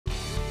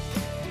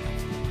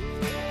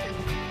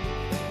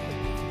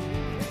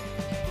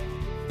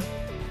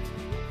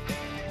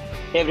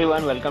Hey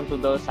everyone, welcome to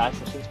the SaaS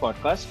Sessions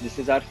podcast. This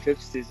is our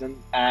fifth season,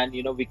 and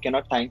we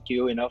cannot thank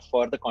you enough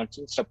for the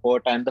constant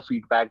support and the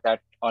feedback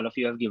that all of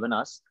you have given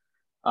us.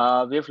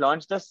 We've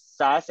launched the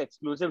SaaS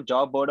exclusive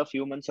job board a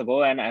few months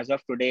ago, and as of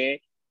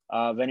today,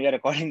 when we are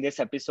recording this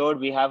episode,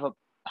 we have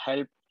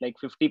helped like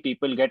 50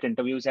 people get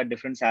interviews at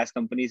different SaaS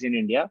companies in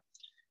India.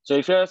 So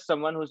if you're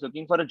someone who's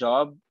looking for a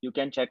job, you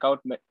can check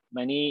out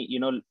many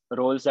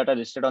roles that are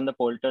listed on the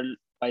portal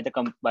by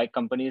by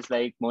companies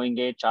like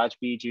MoEngage,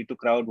 ChargeBee, G2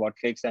 Crowd,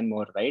 Whatfix, and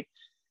more, right?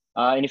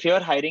 And if you're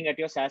hiring at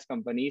your SaaS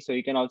company, so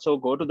you can also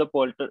go to the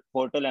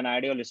portal and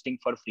add your listing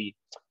for free.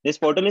 This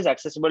portal is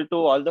accessible to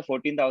all the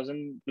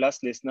 14,000 plus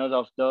listeners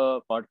of the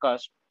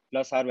podcast,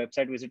 plus our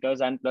website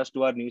visitors, and plus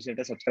to our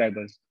newsletter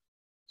subscribers.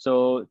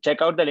 So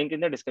check out the link in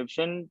the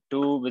description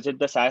to visit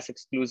the SaaS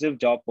exclusive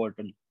job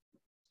portal.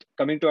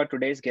 Coming to our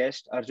today's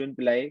guest, Arjun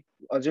Pillai.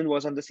 Arjun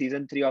was on the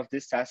season 3 of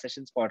this SaaS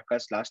Sessions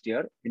podcast last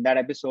year. In that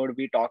episode,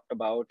 we talked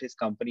about his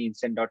company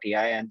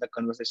Incent.ai and the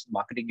conversation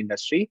marketing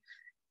industry.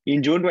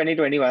 In June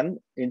 2021,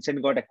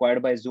 Incent got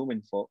acquired by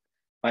ZoomInfo.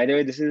 By the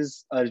way, this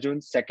is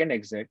Arjun's second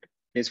exit.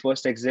 His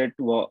first exit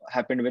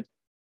happened with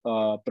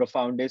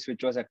Profoundis,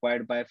 which was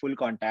acquired by Full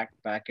Contact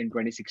back in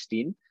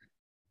 2016.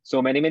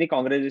 So many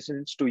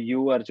congratulations to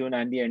you, Arjun,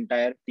 and the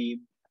entire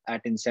team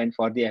at Incent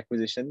for the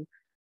acquisition.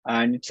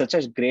 And it's such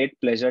a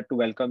great pleasure to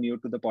welcome you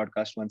to the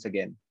podcast once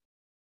again.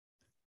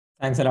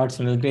 Thanks a lot,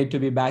 Sunil. Great to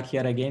be back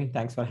here again.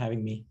 Thanks for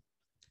having me.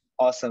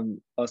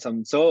 Awesome.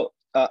 So,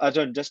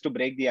 Arjun, just to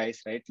break the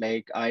ice, right?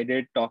 Like I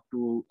did talk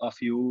to a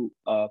few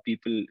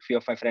few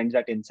of my friends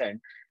at Incent,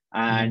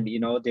 and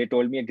they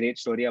told me a great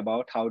story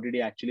about how did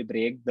he actually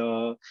break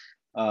the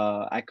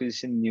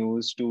acquisition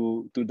news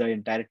to the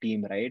entire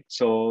team, right?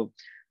 So,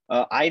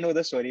 I know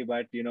the story,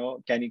 but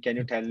can you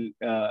tell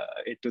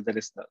it to the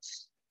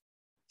listeners?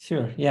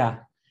 Sure. Yeah.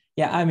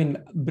 I mean,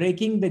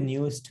 breaking the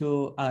news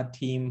to our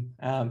team,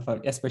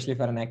 especially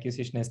for an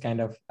acquisition, is kind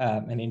of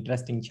an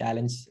interesting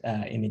challenge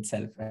in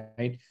itself,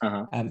 right?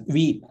 When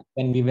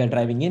we were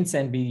driving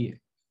Incent,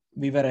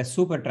 we were a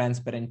super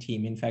transparent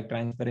team. In fact,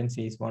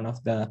 transparency is one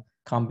of the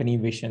company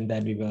vision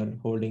that we were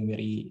holding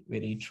very,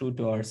 very true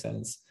to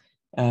ourselves.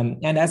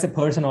 And as a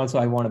person, also,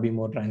 I want to be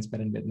more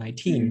transparent with my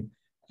team.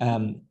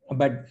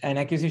 But an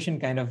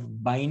acquisition kind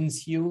of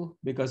binds you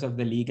because of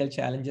the legal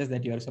challenges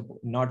that you're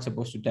not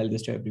supposed to tell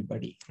this to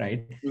everybody,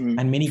 right?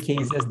 And many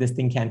cases, this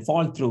thing can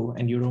fall through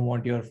and you don't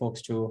want your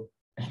folks to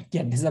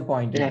get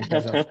disappointed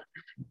because of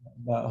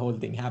the whole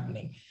thing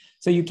happening.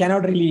 So you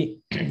cannot really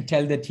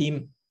tell the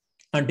team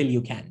until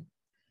you can.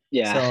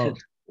 Yeah.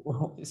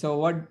 So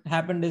what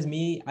happened is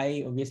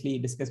I obviously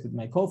discussed with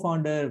my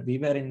co-founder, we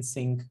were in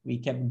sync, we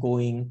kept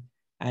going.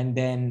 And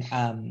then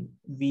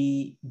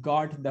we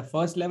got the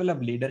first level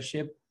of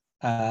leadership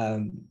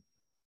kind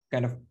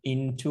of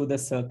into the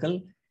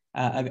circle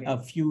a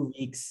few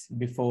weeks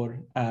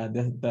before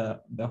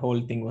the whole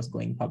thing was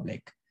going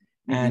public.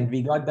 And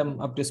we got them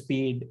up to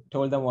speed,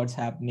 told them what's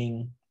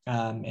happening,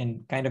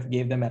 and kind of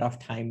gave them a rough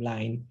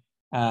timeline.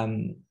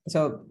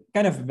 So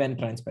kind of went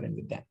transparent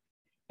with them.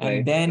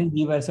 And then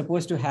we were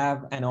supposed to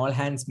have an all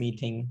hands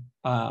meeting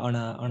on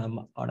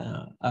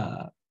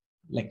a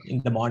like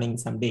in the morning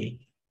someday.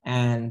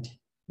 And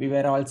we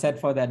were all set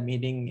for that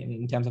meeting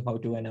in terms of how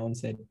to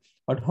announce it.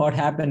 But what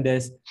happened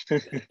is,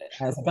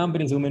 as a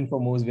company,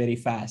 ZoomInfo moves very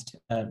fast,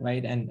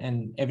 right?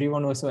 And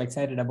everyone was so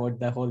excited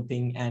about the whole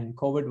thing, and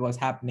COVID was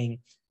happening.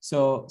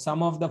 So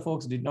some of the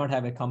folks did not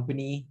have a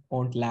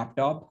company-owned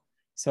laptop.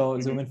 So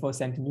ZoomInfo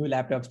sent new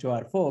laptops to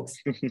our folks,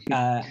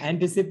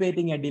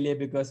 anticipating a delay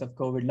because of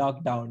COVID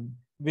lockdown,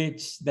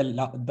 which the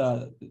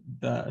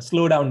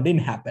slowdown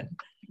didn't happen.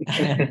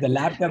 And the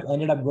laptop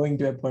ended up going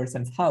to a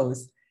person's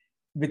house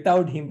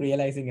without him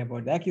realizing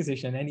about the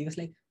acquisition. And he was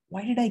like,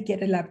 why did I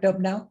get a laptop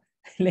now?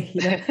 So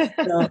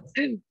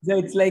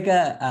it's like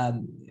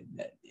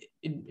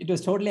it was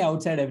totally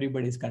outside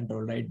everybody's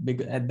control, right?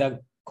 Because the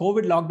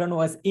COVID lockdown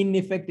was in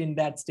effect in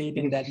that state,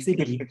 in that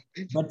city,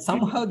 but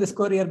somehow this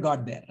courier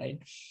got there, right?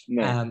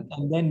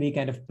 And then we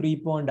kind of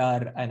preponed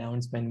our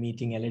announcement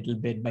meeting a little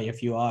bit by a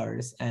few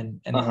hours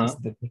and announced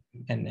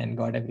and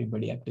got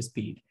everybody up to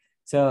speed.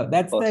 So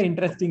that's the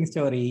interesting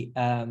story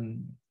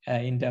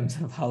in terms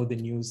of how the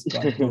news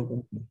got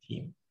broken to the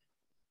team.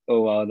 Oh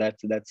wow,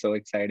 that's so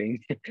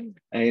exciting.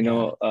 I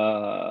know,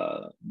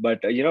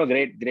 but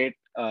great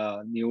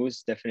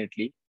news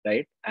definitely,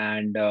 right?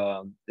 And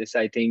this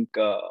I think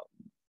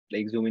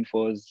like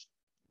ZoomInfo is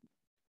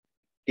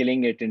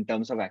killing it in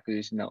terms of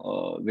acquisition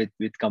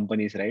with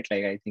companies, right?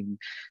 Like I think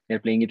they're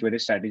playing it very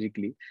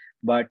strategically.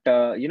 But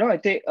I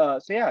think so.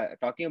 Yeah,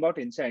 talking about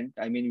Incent,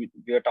 I mean,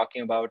 we were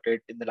talking about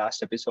it in the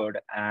last episode,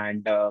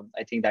 and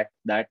I think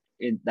that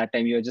in that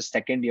time you were just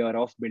second year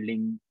of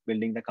building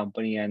the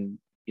company, and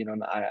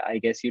I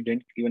guess you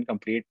didn't even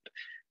complete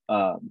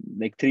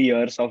like 3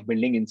 years of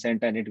building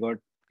Incent, and it got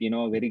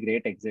a very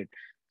great exit.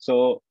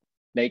 So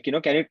like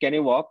can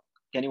you walk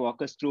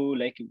us through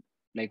like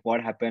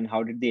what happened,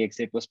 how did the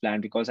exit was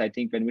planned? Because I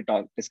think when we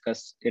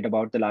discussed it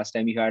about the last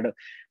time, you had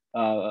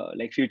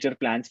like future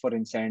plans for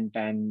Incent,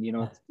 and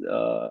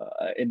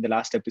in the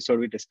last episode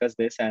we discussed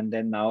this, and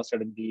then now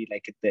suddenly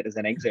like there is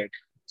an exit.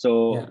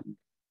 So Yeah.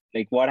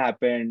 like what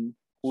happened?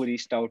 Who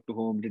reached out to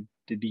whom?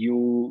 Did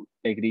you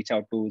like reach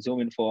out to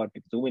ZoomInfo, or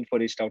did ZoomInfo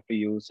reached out to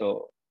you?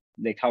 So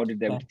like how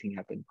did Yeah. everything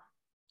happen?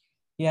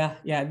 Yeah.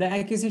 The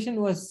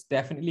acquisition was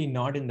definitely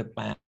not in the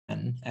plan,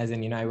 as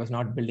in, I was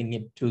not building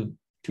it to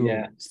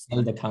Yeah.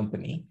 sell the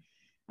company.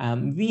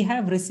 We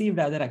have received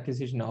other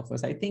acquisition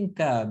offers. I think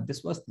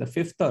this was the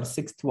fifth or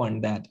sixth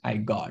one that I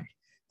got.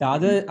 The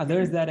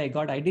others that I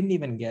got, I didn't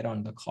even get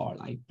on the call.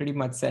 I pretty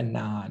much said,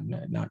 nah,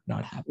 no,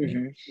 not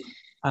happening.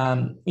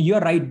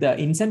 You're right. The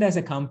Incent as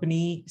a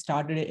company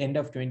started at end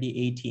of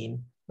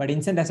 2018, but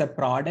Incent as a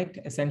product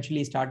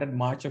essentially started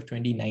March of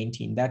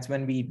 2019. That's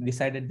when we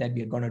decided that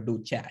we're going to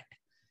do chat,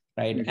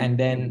 right? And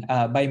then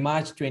by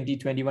March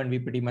 2021, we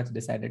pretty much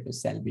decided to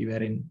sell. We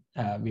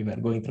were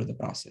going through the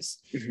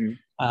process.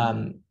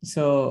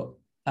 So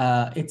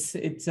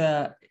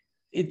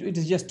it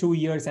is just 2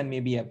 years and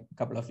maybe a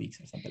couple of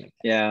weeks or something like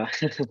that. Yeah.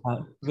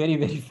 Very,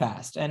 very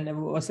fast. And it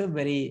was a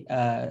very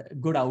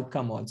good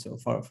outcome also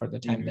for the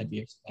time that we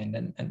have spent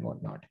and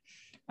whatnot.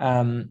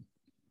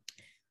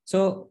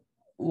 So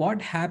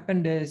what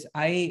happened is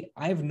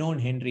I've known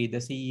Henry, the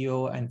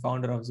CEO and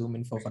founder of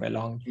ZoomInfo, for a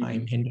long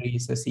time. Henry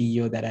is a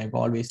CEO that I've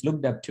always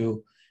looked up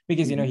to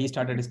because, he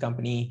started his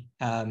company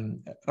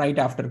right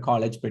after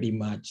college, pretty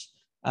much.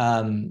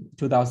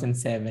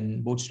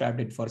 2007,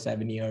 bootstrapped it for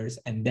 7 years,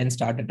 and then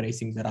started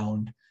raising the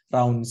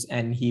rounds.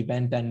 And he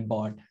went and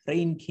bought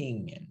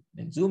RainKing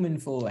and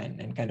ZoomInfo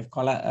and kind of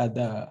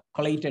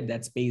collated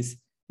that space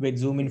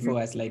with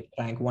ZoomInfo as like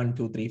rank 1,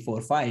 2, 3,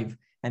 4, 5.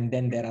 And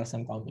then there are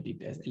some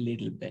competitors a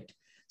little bit.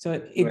 So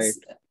it's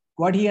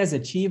what he has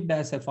achieved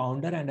as a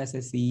founder and as a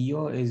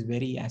CEO is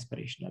very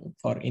aspirational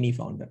for any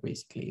founder,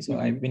 basically. So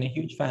I've been a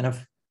huge fan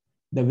of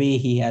the way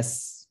he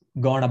has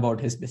gone about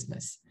his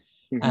business.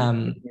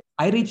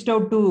 I reached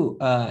out to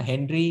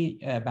Henry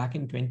back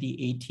in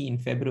 2018,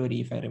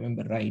 February, if I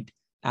remember right.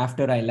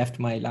 After I left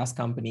my last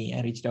company,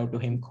 I reached out to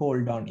him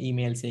cold on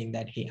email saying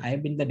that, hey,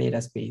 I've been in the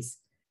data space.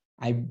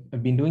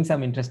 I've been doing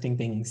some interesting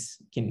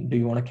things. Do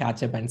you want to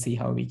catch up and see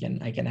how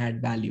I can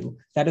add value?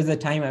 That was the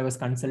time I was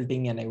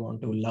consulting and I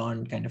want to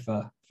learn kind of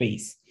a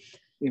phase.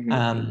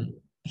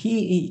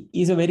 He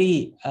is a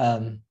very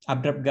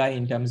abrupt guy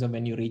in terms of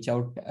when you reach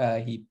out,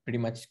 he pretty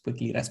much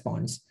quickly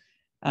responds.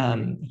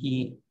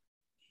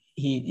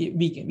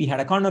 We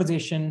had a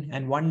conversation,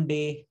 and one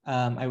day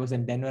I was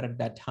in Denver at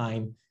that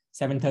time,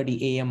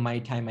 7:30 a.m. my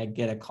time, I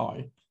get a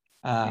call.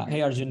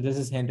 Hey Arjun, this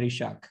is Henry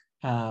Schuck.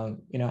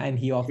 And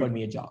he offered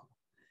me a job.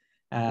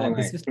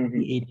 This was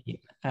 2018,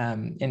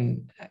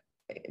 and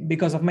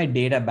because of my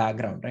data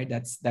background, right?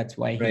 That's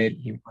why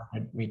he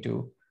wanted me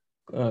to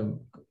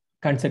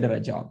consider a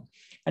job.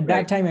 At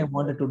that time, I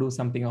wanted to do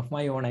something of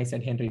my own. I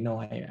said, Henry, no,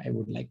 I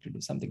would like to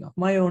do something of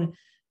my own.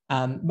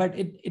 But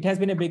it has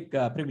been a big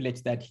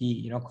privilege that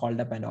he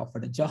called up and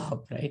offered a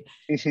job, right?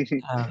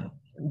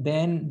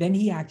 Then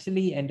he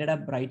actually ended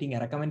up writing a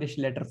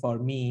recommendation letter for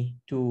me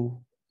to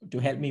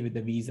help me with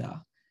the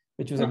visa,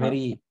 which was a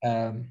very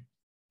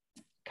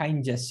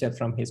kind gesture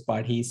from his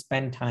part. He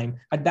spent time.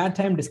 At that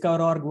time,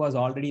 Discover.org was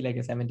already like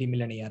a 70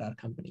 million ARR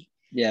company.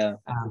 Yeah.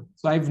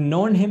 So I've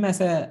known him as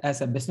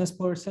a business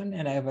person,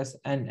 and I was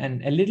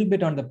and a little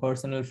bit on the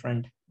personal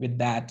front with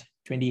that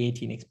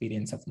 2018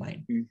 experience of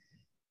mine.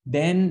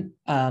 Then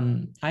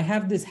I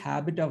have this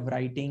habit of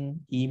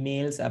writing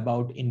emails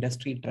about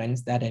industry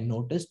trends that I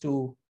noticed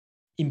to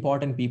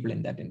important people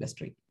in that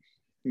industry.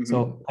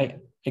 So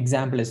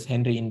example is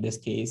Henry in this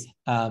case.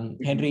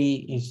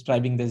 Henry is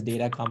driving this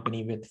data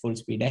company with full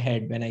speed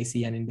ahead. When I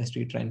see an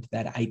industry trend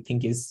that I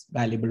think is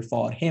valuable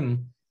for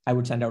him, I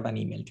would send out an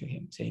email to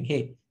him saying,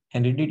 hey,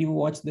 Henry, did you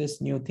watch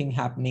this new thing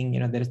happening?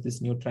 There's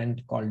this new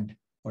trend called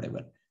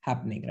whatever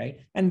happening, right?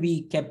 And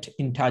we kept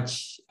in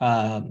touch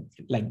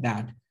like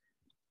that.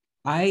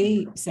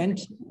 I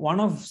sent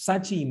one of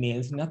such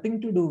emails, nothing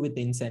to do with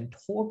Incent,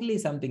 totally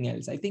something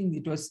else. I think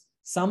it was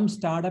some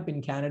startup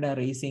in Canada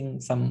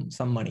raising some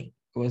money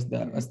was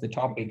the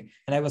topic.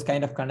 And I was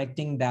kind of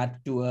connecting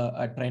that to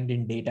a trend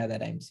in data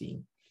that I'm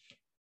seeing.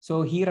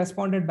 So he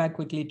responded back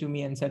quickly to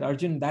me and said,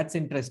 Arjun, that's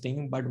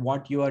interesting, but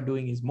what you are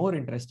doing is more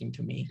interesting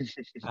to me.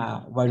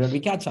 Why don't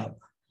we catch up?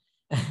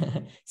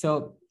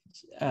 So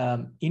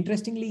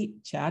interestingly,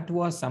 chat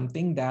was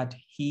something that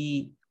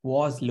he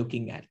was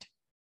looking at.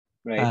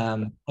 Right.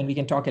 And we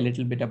can talk a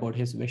little bit about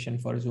his vision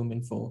for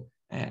ZoomInfo,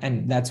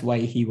 and that's why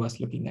he was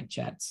looking at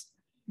chats.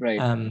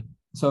 Right.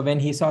 So when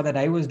he saw that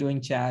I was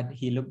doing chat,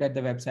 he looked at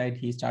the website,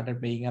 he started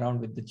playing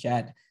around with the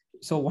chat.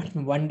 So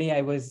one day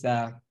I was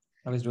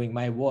doing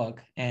my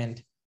work,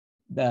 and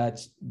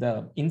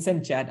the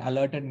Incent chat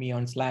alerted me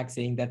on Slack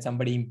saying that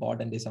somebody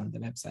important is on the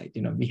website.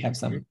 We have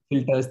some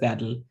filters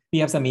we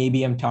have some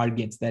ABM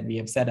targets that we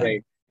have set up.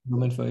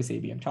 ZoomInfo is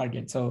ABM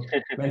target. So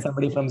when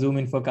somebody from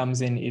ZoomInfo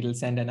comes in, it'll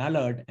send an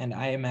alert, and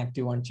I am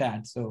active on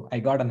chat. So I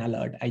got an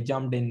alert. I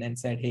jumped in and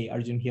said, hey,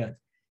 Arjun here.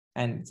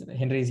 And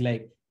Henry's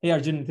like, hey,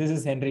 Arjun, this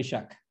is Henry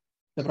Schuck.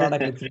 The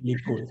product looks really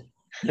cool.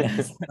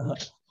 Yes.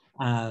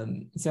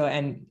 So,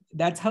 and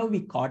that's how we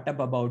caught up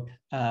about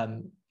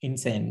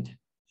Incent.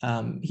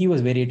 He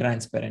was very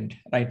transparent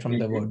right from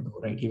the word go,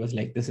 right? He was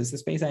like, this is the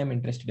space I am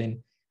interested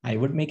in. I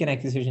would make an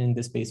acquisition in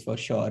this space for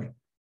sure.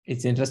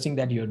 It's interesting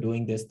that you're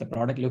doing this. The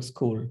product looks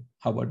cool.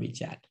 How about we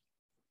chat?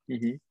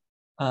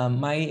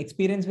 My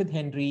experience with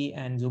Henry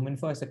and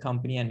ZoomInfo as a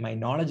company and my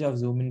knowledge of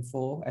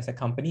ZoomInfo as a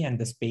company and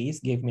the space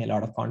gave me a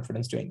lot of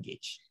confidence to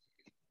engage.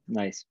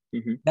 Nice.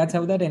 That's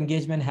how that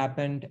engagement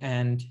happened,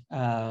 and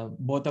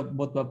both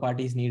the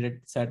parties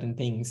needed certain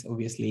things.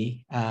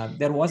 Obviously,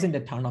 there wasn't a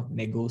ton of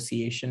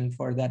negotiation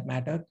for that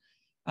matter.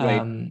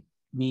 Right.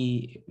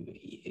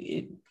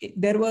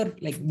 There were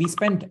like we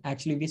spent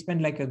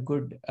like a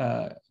good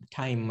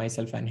time,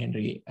 myself and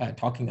Henry,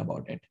 talking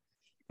about it,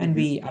 and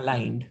we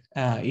aligned.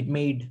 It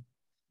made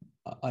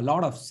a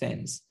lot of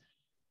sense.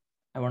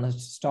 I want to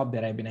stop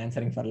there. I've been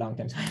answering for a long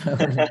time. So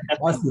That's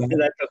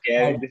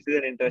okay. This is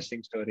an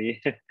interesting story.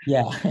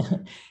 Yeah.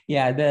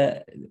 Yeah.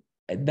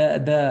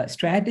 The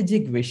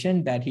strategic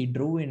vision that he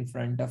drew in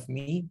front of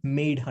me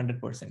made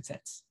 100%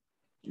 sense.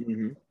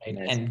 Right?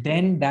 Nice. And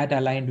then that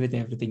aligned with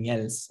everything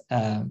else,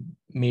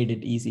 made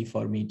it easy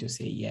for me to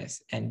say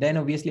yes. And then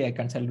obviously I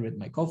consulted with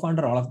my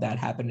co-founder. All of that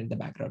happened in the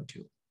background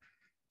too.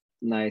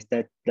 Nice.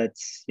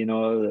 That's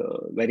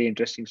very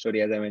interesting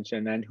story, as I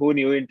mentioned. And who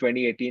knew in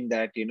 2018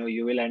 that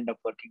you will end up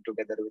working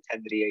together with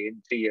Henry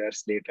in 3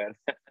 years later.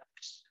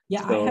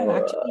 Yeah,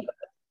 so,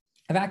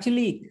 I've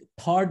actually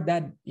thought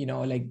that,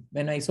 like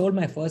when I sold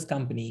my first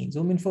company,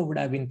 ZoomInfo would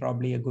have been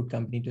probably a good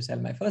company to sell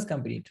my first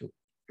company to.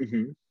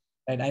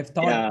 Right? I've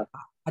thought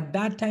at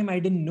that time, I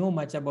didn't know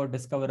much about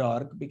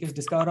Discover.org because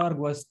Discover.org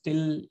was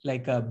still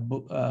like a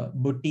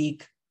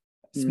boutique,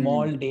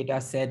 small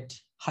data set,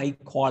 high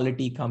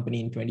quality company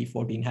in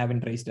 2014,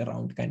 haven't raised a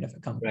round kind of a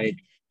company,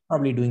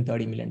 probably doing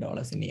 $30 million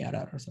in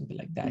ARR or something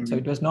like that. So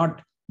it was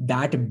not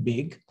that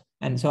big.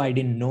 And so I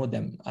didn't know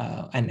them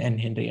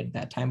and Henry at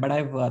that time. But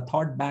I've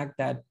thought back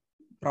that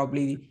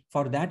probably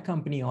for that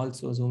company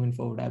also,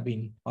 ZoomInfo would have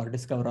been, or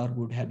Discover.org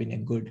would have been a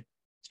good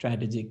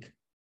strategic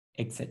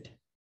exit.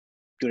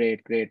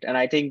 Great. And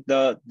I think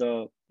the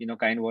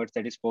kind words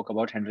that he spoke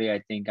about Henry, I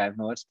think I've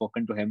never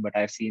spoken to him, but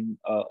I've seen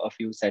a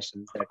few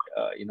sessions that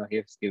he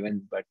has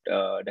given. But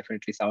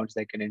definitely sounds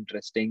like an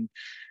interesting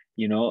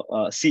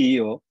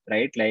CEO,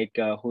 right? Like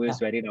who is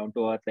very down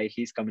to earth, like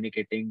he's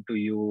communicating to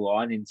you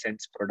on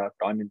Incent's product,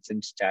 on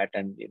Incent's chat,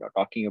 and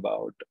talking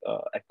about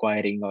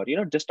acquiring or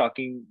just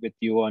talking with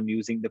you on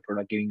using the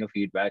product, giving a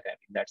feedback. I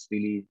mean, that's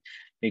really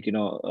like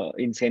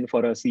insane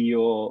for a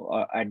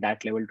CEO at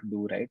that level to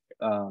do, right?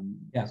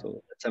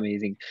 So that's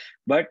amazing.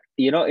 But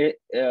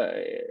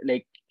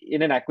like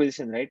in an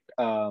acquisition, right?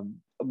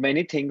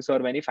 Many things or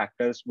many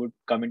factors would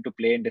come into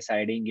play in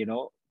deciding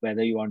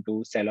whether you want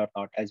to sell or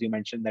not. As you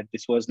mentioned that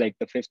this was like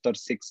the fifth or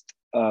sixth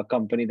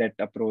company that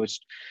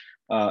approached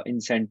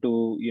Incent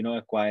to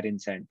acquire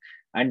Incent,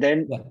 and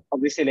then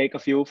obviously like a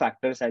few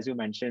factors, as you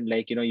mentioned,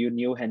 like you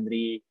knew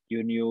Henry,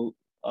 you knew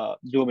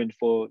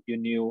ZoomInfo, you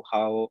knew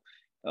how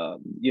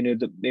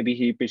maybe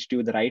he pitched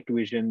you the right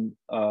vision,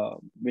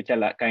 which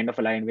kind of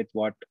aligned with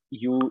what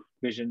you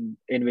envision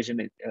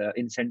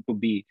Incent to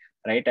be,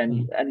 right?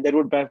 And there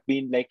would have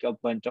been like a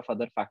bunch of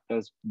other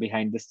factors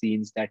behind the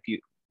scenes that you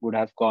would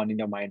have gone in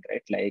your mind,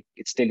 right? Like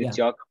it's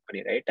your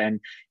company, right? And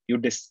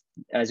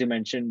as you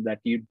mentioned that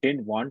you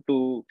didn't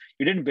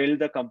build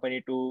the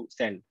company to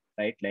sell,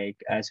 right? Like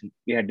as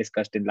we had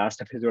discussed in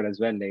last episode as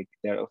well, like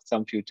there are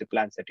some future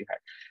plans that you had.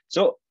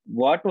 So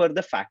what were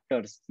the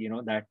factors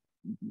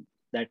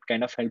that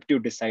kind of helped you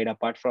decide,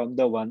 apart from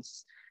the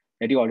ones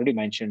that you already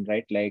mentioned,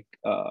 right? Like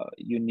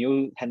you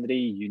knew Henry,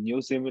 you knew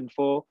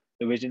ZoomInfo,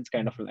 the vision's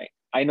kind of like,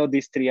 I know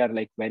these three are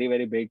like very,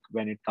 very big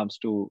when it comes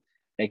to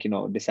like,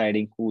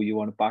 deciding who you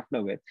want to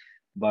partner with,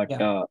 but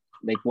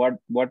like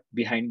what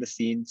behind the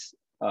scenes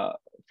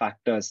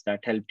factors that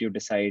helped you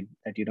decide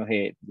that,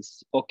 hey,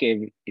 this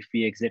okay if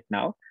we exit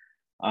now,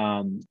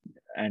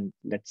 and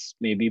let's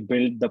maybe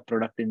build the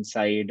product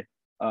inside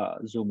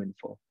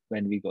ZoomInfo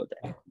when we go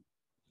there.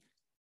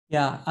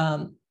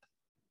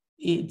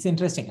 It's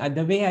interesting.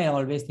 The way I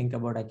always think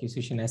about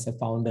acquisition as a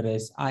founder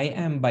is I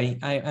am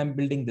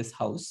building this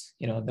house,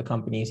 the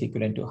company is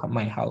equivalent to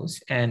my house,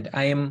 and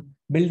I am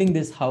building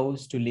this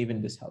house to live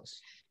in this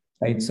house,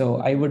 right? So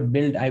I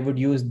would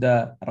use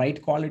the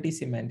right quality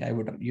cement, I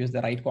would use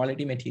the right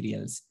quality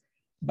materials.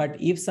 But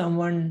if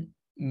someone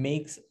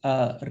makes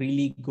a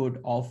really good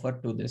offer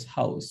to this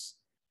house,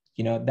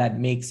 that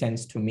makes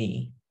sense to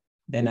me,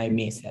 then I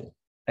may sell,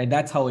 right?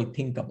 That's how I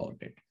think about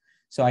it.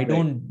 So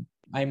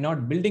I'm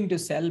not building to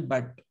sell,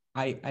 but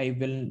I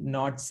will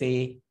not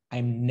say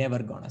I'm never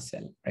gonna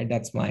sell, right?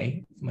 That's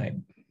my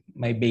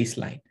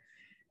baseline.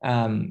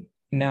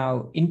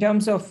 Now, in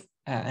terms of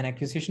an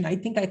acquisition, I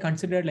think I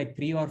considered like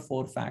 3 or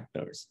 4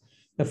 factors.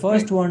 The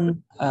first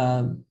one,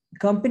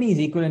 company is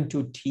equivalent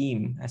to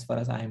team as far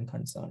as I am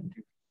concerned.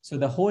 So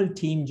the whole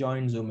team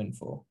joined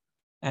ZoomInfo,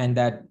 and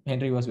that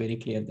Henry was very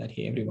clear that,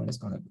 hey, everyone is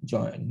gonna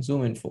join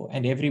ZoomInfo,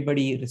 and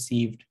everybody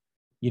received,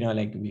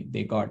 like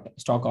they got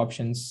stock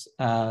options,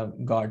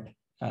 got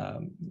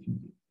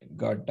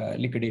got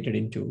liquidated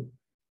into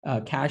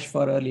cash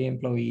for early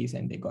employees,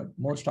 and they got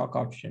more stock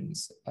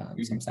options,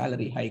 some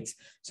salary hikes.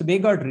 So they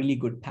got really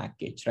good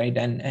package, right?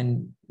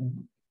 And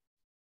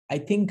I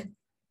think,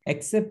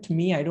 except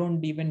me, I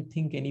don't even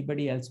think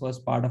anybody else was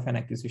part of an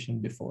acquisition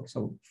before.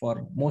 So for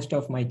most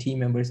of my team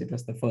members, it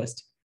was the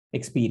first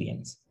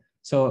experience.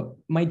 So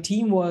my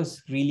team was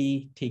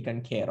really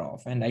taken care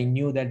of. And I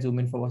knew that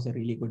ZoomInfo was a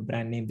really good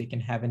brand name they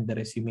can have in the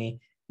resume.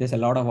 There's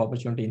a lot of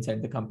opportunity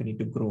inside the company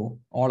to grow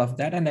all of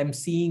that. And I'm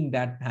seeing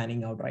that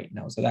panning out right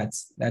now. So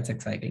that's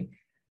exciting.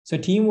 So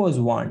team was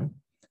one.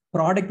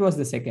 Product was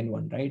the second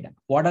one, right?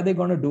 What are they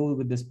going to do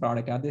with this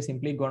product? Are they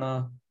simply going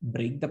to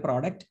break the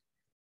product?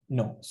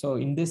 No. So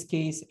in this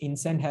case,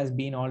 Incent has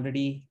been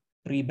already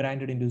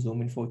rebranded into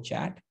ZoomInfo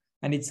Chat,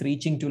 and it's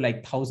reaching to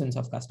like thousands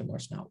of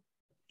customers now.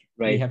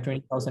 Right. We have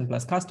 20,000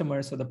 plus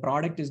customers. So the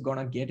product is going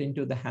to get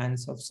into the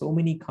hands of so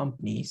many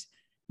companies,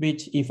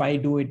 which if I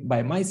do it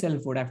by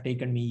myself would have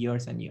taken me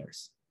years and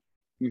years.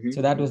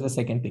 So that was the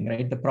second thing,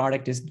 right? The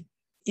product is,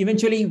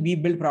 eventually we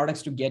build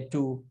products to get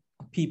to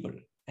people,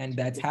 and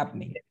that's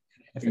happening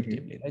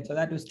effectively, right? So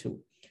that was two.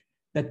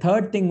 The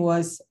third thing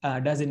was,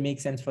 does it make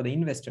sense for the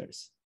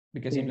investors?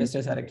 Because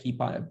investors are a key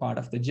part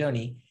of the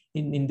journey.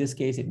 In this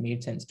case, it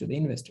made sense to the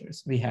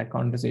investors. We had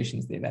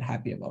conversations, they were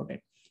happy about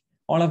it.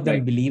 All of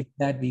them believed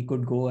that we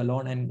could go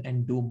alone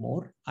and do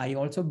more. I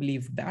also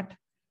believed that.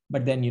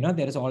 But then,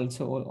 there is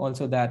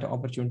also that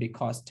opportunity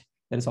cost.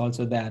 There is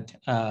also that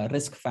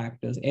risk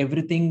factors,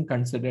 everything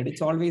considered.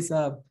 It's always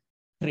a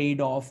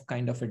trade-off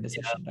kind of a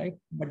decision, right?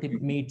 But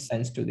it made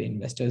sense to the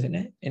investors in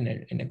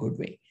a good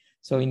way.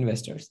 So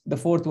investors. The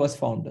fourth was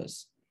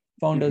founders.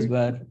 Founders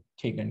were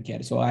taken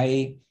care. So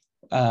I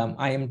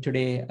am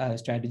today a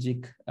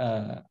strategic,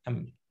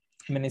 I'm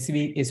an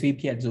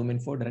SVP at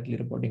ZoomInfo, directly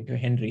reporting to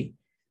Henry.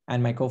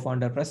 And my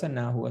co-founder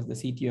Prasanna, who was the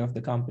CTO of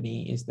the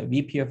company, is the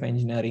VP of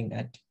engineering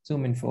at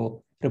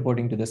ZoomInfo,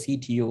 reporting to the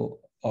CTO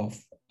of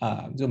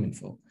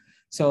ZoomInfo.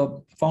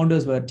 So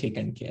founders were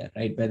taken care,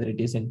 right? Whether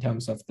it is in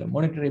terms of the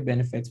monetary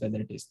benefits, whether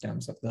it is in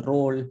terms of the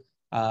role,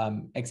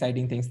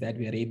 exciting things that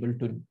we are able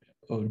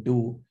to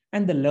do,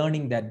 and the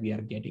learning that we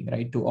are getting,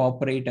 right? To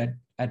operate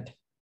at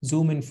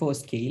ZoomInfo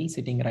scale,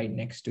 sitting right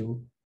next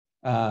to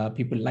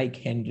people like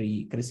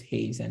Henry, Chris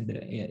Hayes, and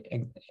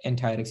the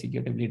entire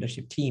executive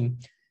leadership team.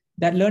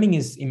 That learning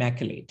is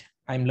immaculate.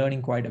 I'm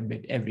learning quite a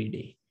bit every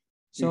day.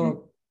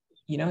 So,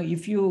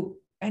 if you,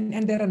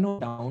 and there are no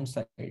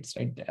downsides,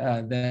 right?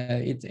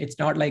 It's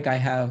not like I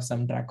have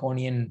some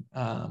draconian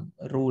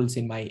rules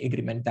in my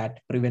agreement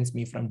that prevents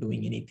me from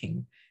doing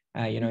anything.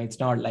 It's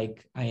not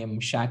like I am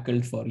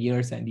shackled for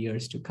years and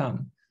years to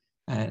come.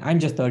 And I'm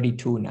just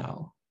 32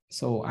 now.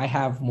 So I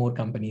have more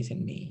companies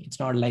in me. It's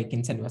not like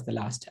Incent was the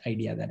last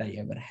idea that I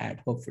ever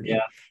had, hopefully.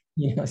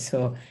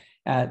 So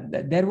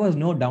there was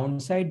no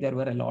downside. There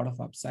were a lot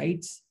of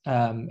upsides.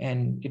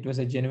 And it was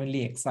a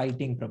genuinely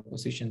exciting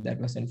proposition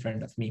that was in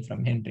front of me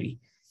from Henry,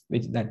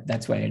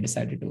 that's why I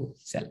decided to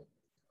sell.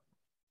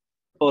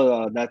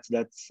 Oh, that's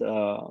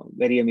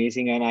very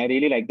amazing. And I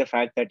really like the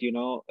fact that,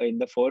 in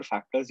the 4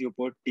 factors, you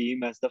put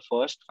team as the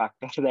first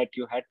factor that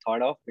you had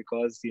thought of,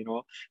 because,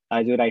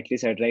 as you rightly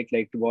said, right,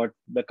 like what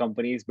the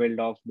company is built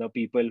of the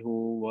people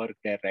who work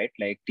there, right?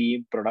 Like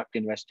team, product,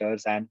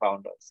 investors, and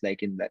founders,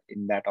 like in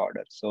that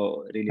order.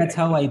 So really, that's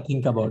how I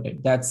think about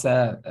it. That's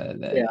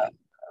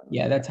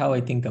that's how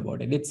I think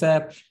about it. It's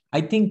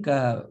I think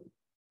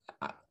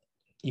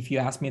if you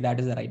ask me, that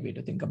is the right way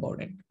to think about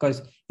it.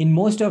 Because in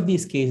most of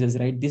these cases,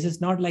 right, this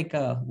is not like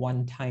a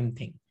one-time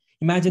thing.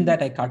 Imagine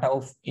that I cut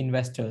off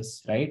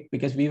investors, right?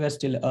 Because we were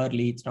still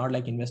early. It's not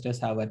like investors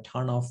have a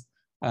ton of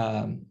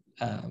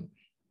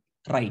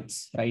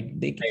rights, right?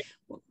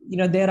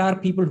 There are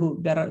people who,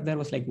 there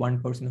was like one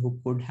person who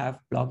could have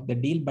blocked the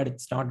deal, but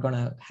it's not going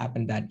to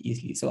happen that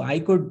easily. So I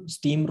could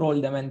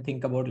steamroll them and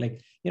think about like,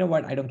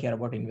 what, I don't care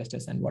about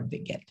investors and what they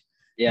get.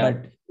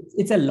 But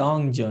it's a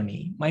long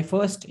journey. My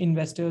first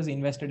investors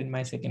invested in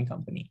my second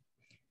company,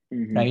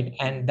 right?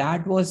 And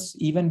that was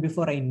even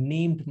before I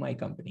named my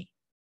company.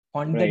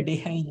 On the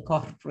day I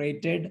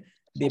incorporated,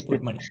 they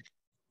put money,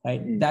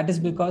 right? That is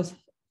because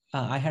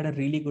I had a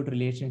really good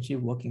relationship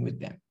working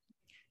with them.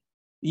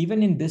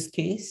 Even in this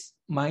case,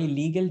 my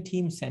legal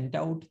team sent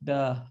out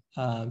the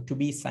to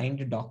be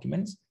signed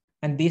documents,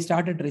 and they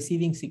started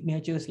receiving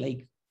signatures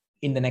like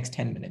in the next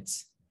 10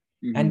 minutes.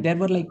 And there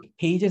were like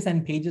pages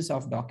and pages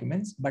of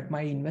documents, but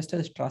my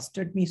investors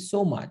trusted me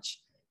so much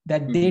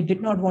that they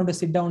did not want to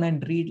sit down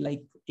and read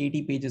like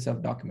 80 pages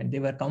of document. They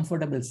were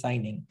comfortable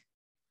signing,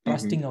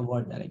 trusting a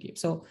word that I gave.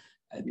 So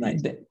I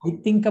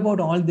think about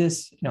all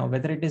this,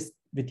 whether it is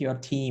with your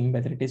team,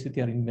 whether it is with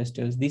your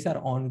investors, these are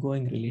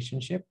ongoing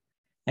relationship.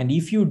 And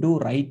if you do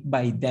right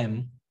by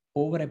them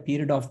over a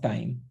period of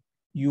time,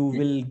 you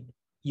will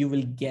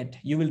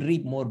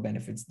reap more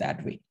benefits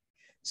that way.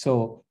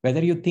 So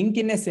whether you think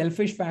in a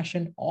selfish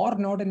fashion or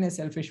not in a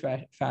selfish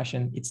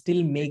fashion, it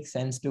still makes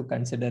sense to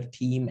consider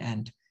team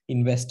and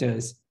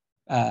investors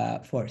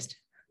first.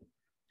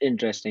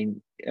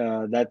 Interesting.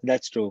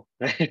 That's true.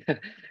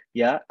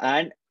 Yeah.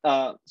 And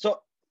so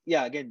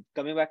yeah, again,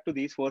 coming back to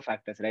these four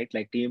factors, right?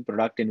 Like team,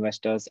 product,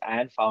 investors,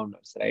 and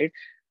founders, right?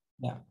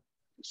 Yeah.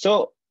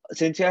 So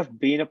since you have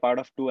been a part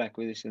of two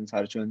acquisitions,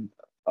 Arjun,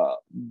 uh,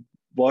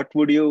 what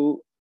would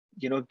you,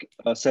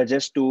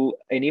 suggest to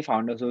any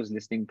founders who's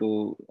listening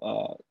to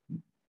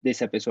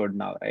this episode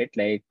now, right?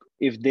 Like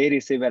if they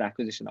receive an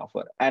acquisition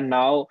offer, and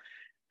now,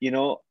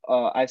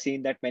 I've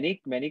seen that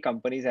many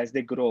companies as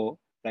they grow,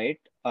 right?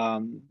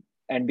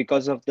 And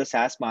because of the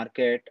SaaS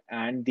market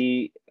and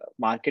the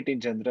market in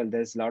general,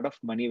 there's a lot of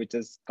money which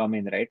has come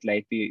in, right?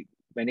 Like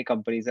many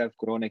companies have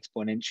grown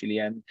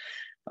exponentially, and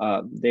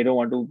they don't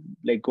want to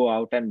like go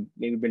out and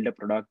maybe build a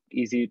product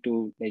easy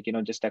to like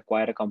just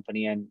acquire a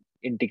company and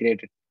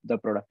integrate the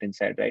product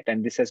inside, right?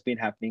 And this has been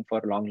happening for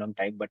a long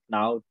time, but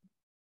now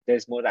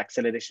there's more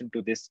acceleration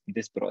to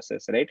this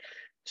process, right?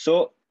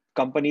 So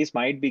companies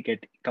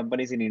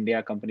in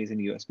India, companies in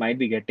US might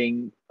be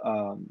getting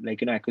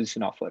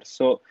acquisition offers.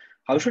 So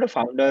how should a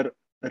founder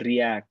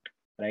react,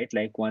 right?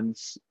 Like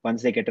once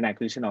they get an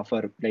acquisition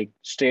offer, like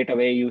straight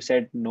away you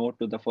said no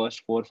to the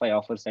first 4 or 5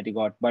 offers that you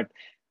got, but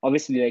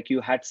obviously like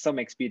you had some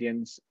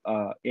experience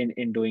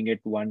in doing it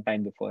one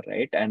time before,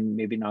 right? And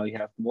maybe now you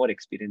have more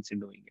experience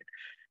in doing it.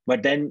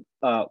 But then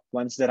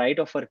once the right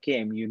offer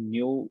came, you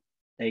knew,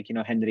 like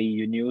Henry,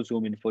 you knew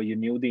ZoomInfo, you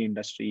knew the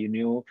industry, you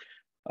knew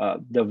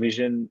the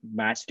vision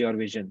matched your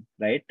vision,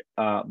 right?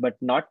 But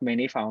not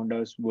many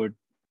founders would,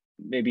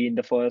 maybe in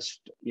the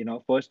first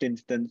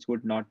instance,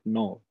 would not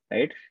know,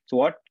 right? So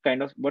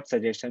what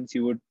suggestions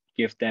you would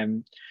give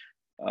them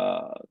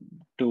uh,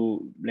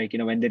 to, like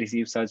when they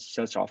receive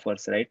such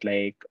offers, right?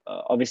 Like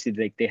obviously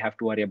like they have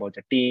to worry about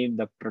the team,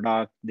 the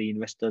product, the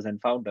investors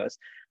and founders,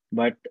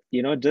 but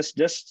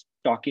just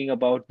talking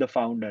about the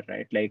founder,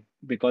 right? Like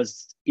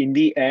because in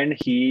the end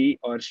he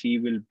or she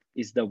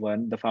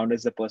the founder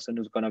is the person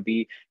who's going to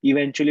be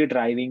eventually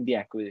driving the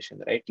acquisition,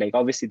 right? Like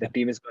obviously the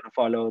team is going to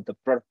follow, the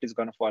product is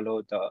going to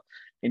follow, the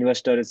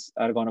investors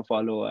are going to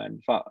follow,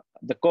 and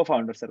the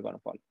co-founders are going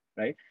to follow,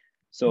 right?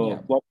 Yeah. So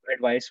what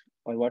advice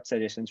or what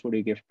suggestions would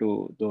you give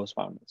to those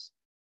founders?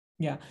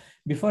 Yeah.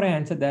 Before I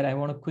answer that, I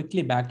want to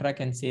quickly backtrack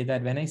and say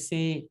that when I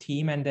say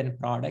team and then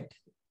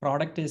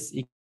product is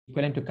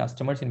equivalent to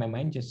customers in my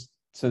mind, just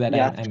so that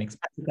Yeah, I'm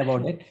explicit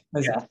about it.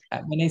 Because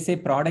yeah, when I say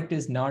product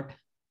is not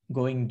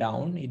going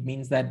down, it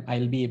means that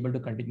I'll be able to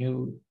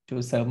continue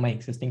to serve my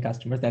existing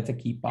customers. That's a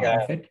key part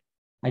yeah. of it.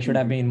 I should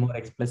have Mhm. been more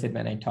explicit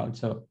when I talked.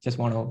 So just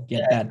want to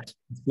get Yeah. that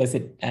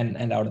explicit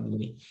and out of the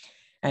way.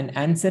 And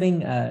answering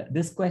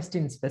this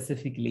question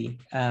specifically,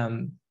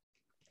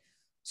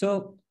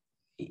 so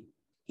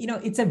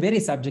it's a very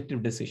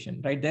subjective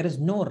decision, right? There is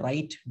no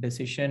right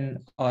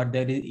decision, or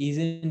there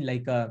isn't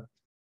like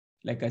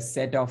a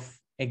set of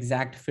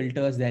exact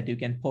filters that you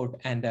can put,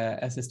 and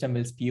a system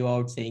will spew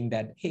out saying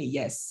that, hey,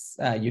 yes,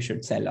 you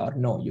should sell, or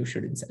no, you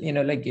shouldn't sell.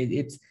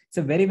 It's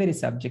a very, very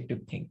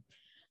subjective thing.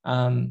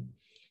 um,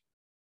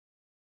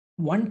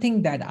 One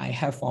thing that I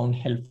have found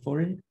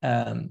helpful,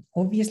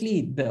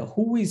 obviously the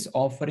who is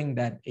offering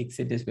that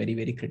exit is very,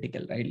 very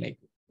critical, right? Like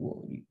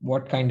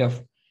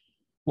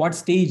what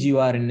stage you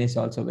are in is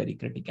also very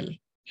critical.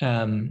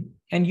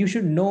 And you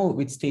should know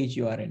which stage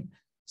you are in.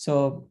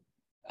 So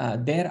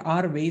there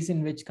are ways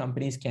in which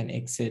companies can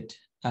exit.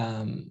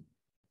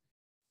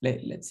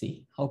 Let's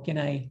see, how can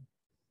I,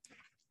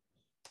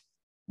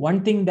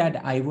 one thing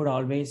that I would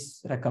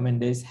always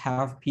recommend is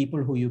have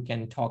people who you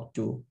can talk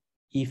to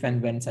if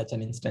and when such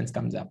an instance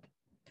comes up.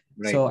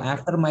 Right. So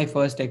after my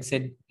first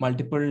exit,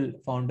 multiple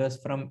founders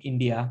from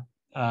India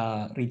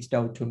reached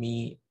out to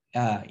me,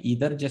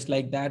 either just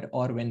like that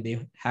or when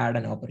they had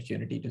an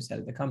opportunity to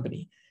sell the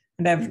company.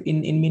 And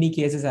in many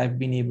cases, I've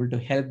been able to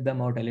help them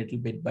out a little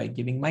bit by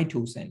giving my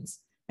 2 cents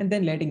and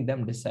then letting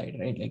them decide,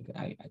 right? Like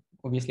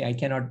obviously I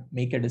cannot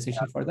make a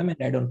decision for them,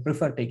 and I don't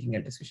prefer taking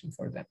a decision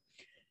for them.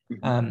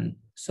 Mhm.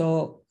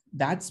 So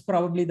that's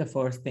probably the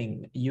first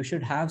thing. You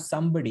should have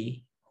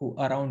somebody who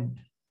around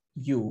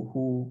you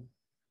who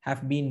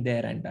have been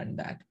there and done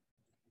that.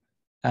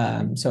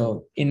 Mhm. So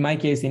in my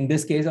case, in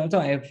this case also,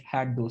 I've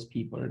had those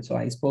people. So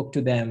I spoke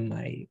to them,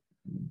 I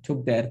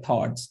took their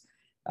thoughts.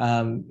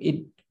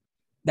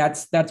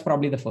 That's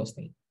probably the first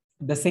thing.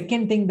 The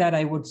second thing that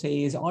I would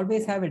say is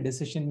always have a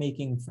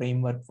decision-making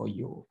framework for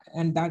you.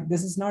 And that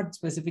this is not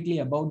specifically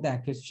about the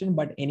acquisition,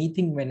 but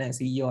anything when a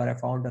CEO or a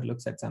founder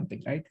looks at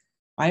something, right?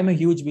 I'm a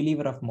huge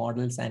believer of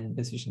models and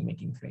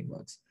decision-making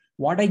frameworks.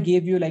 What I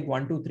gave you, like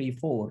 1, 2, 3,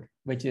 4,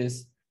 which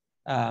is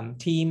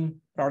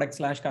team,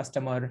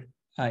 product/customer,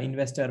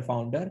 investor,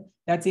 founder,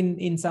 that's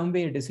in some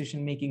way a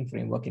decision-making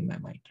framework in my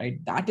mind,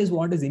 right? That is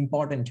what is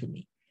important to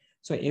me.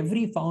 So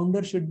every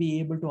founder should be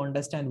able to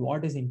understand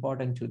what is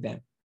important to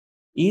them.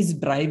 Is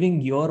driving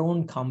your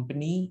own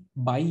company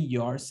by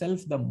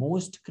yourself the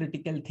most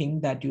critical thing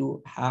that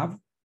you have?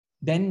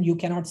 Then you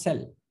cannot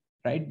sell,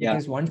 right? Yeah.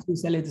 Because once you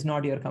sell, it's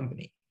not your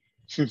company.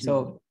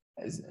 So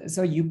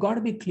you've got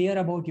to be clear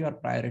about your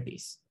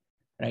priorities,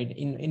 right?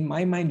 In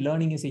my mind,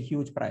 learning is a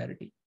huge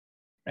priority,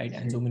 right?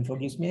 And ZoomInfo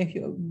gives me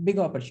a big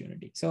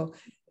opportunity. So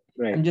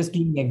Right. I'm just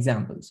giving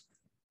examples.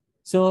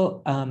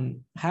 So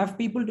have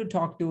people to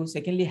talk to.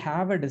 Secondly,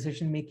 have a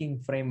decision-making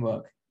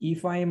framework.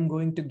 If I am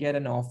going to get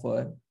an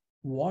offer,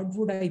 what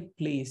would I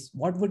place?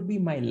 What would be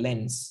my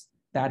lens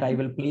that I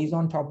will place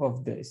on top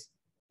of this?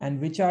 And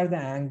which are the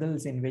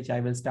angles in which I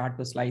will start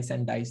to slice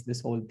and dice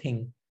this whole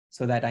thing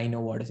so that I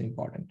know what is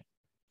important,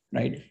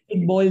 right?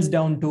 It boils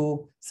down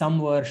to some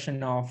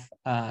version of,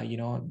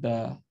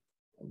 the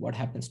what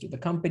happens to the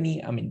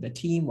company, I mean, the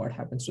team, what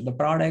happens to the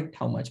product,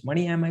 how much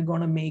money am I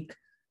going to make,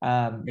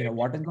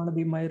 what is going to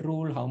be my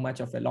role, how much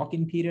of a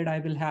lock-in period I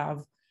will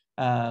have,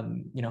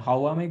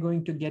 how am I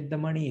going to get the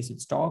money? Is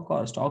it stock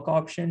or stock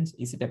options?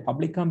 Is it a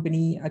public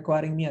company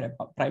acquiring me or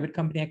a private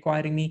company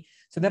acquiring me?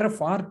 So there are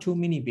far too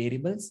many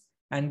variables.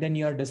 And then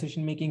your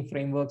decision-making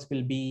frameworks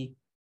will be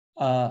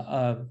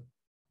a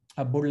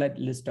bullet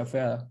list of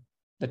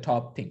the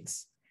top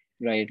things.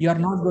 Right. You are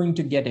not going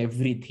to get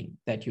everything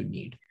that you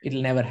need.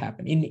 It'll never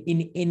happen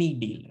in any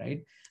deal,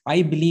 right?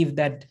 I believe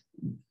that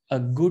a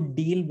good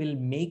deal will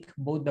make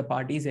both the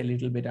parties a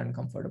little bit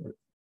uncomfortable,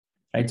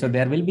 right? So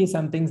there will be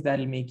some things that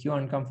will make you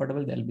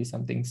uncomfortable. There'll be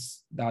some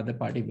things the other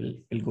party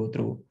will go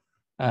through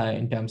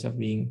in terms of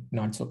being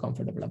not so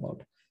comfortable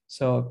about.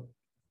 So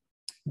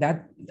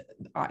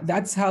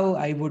that's how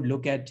I would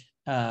look at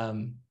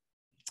an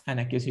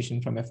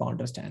acquisition from a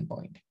founder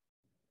standpoint.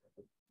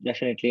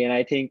 Definitely. And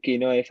I think,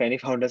 if any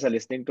founders are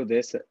listening to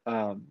this,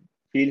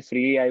 feel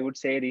free, I would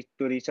say,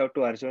 to reach out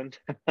to Arjun.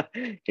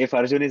 If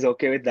Arjun is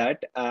okay with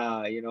that,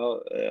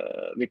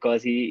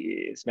 because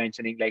he is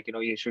mentioning, like,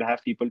 you should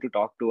have people to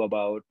talk to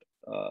about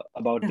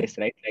this,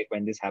 right? Like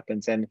when this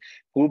happens, and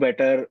who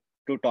better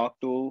to talk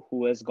to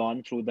who has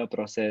gone through the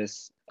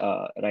process,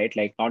 right?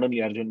 Like not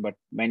only Arjun, but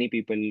many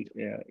people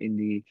in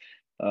the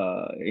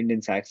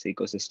Indian SaaS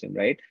ecosystem,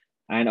 right?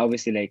 And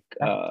obviously like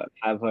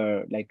have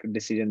a like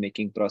decision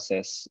making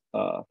process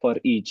for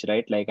each,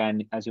 right? Like,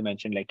 and as you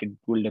mentioned, like it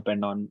will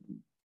depend on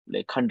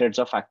like hundreds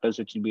of factors,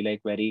 which will be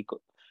like very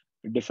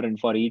different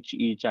for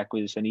each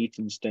acquisition. Each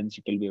instance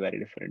it will be very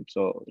different,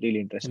 so really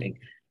interesting.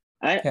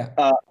 And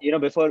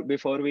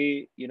before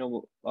we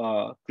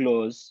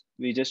close,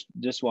 we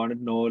just want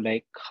to know,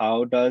 like,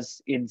 how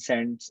does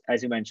Incents,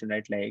 as you mentioned,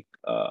 right,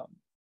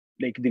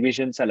 like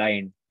divisions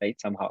align, right,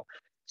 somehow.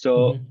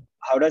 So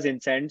how does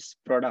Incent's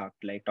product,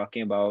 like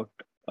talking about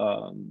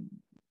um,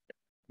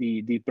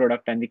 the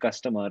product and the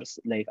customers,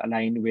 like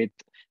align with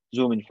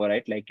ZoomInfo,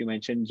 right? Like you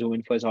mentioned,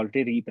 ZoomInfo has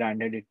already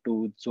rebranded it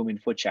to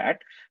ZoomInfo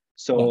Chat.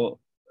 So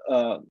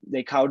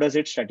like how does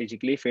it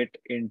strategically fit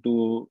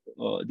into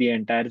the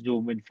entire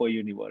ZoomInfo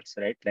universe,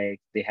 right? Like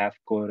they have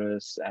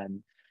Chorus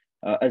and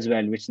as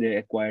well, which they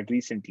acquired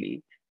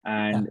recently,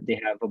 and they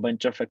have a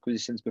bunch of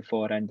acquisitions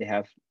before, and they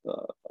have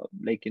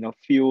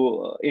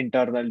few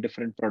internal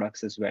different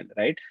products as well,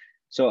 right?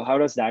 So how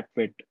does that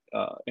fit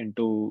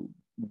into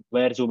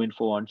where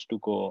ZoomInfo wants to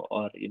go,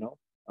 or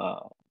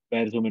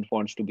where ZoomInfo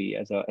wants to be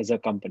as a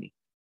company?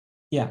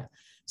 Yeah.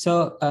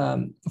 So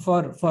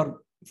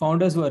for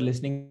founders who are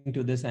listening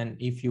to this, and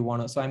if you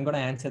want to, so I'm going to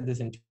answer this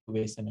in two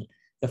ways.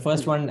 The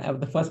first one,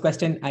 the first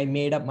question I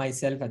made up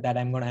myself that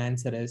I'm going to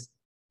answer is,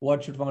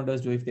 what should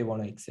founders do if they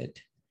want to exit?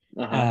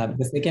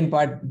 The second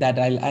part that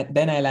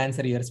I'll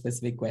answer your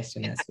specific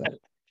question as well.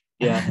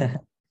 Yeah.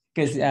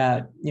 Because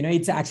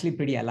it's actually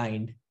pretty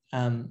aligned.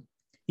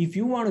 If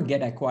you want to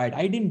get acquired,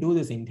 I didn't do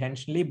this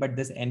intentionally, but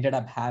this ended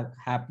up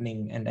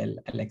happening, and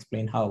I'll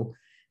explain how.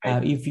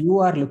 If you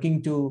are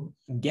looking to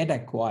get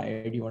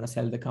acquired, you want to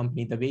sell the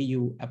company, the way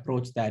you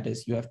approach that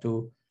is you have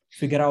to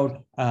figure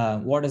out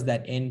what does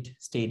that end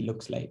state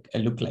look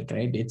like,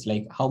 right? It's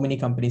like how many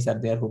companies are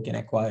there who can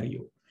acquire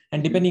you,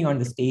 and depending on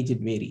the stage,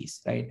 it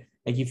varies, right?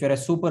 Like if you're a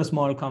super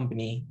small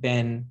company,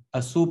 then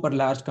a super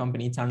large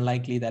company, it's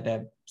unlikely that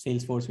a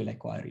Salesforce will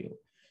acquire you.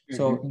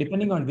 So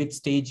depending on which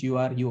stage you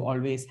are, you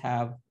always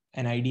have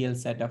an ideal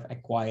set of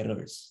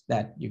acquirers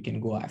that you can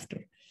go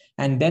after.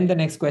 And then the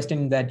next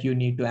question that you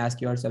need to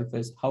ask yourself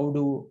is, how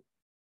do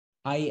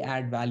I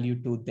add value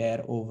to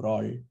their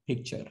overall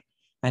picture?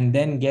 And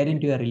then get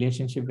into a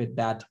relationship with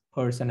that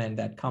person and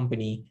that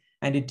company.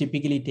 And it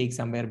typically takes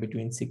somewhere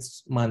between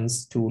 6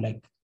 months to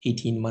like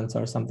 18 months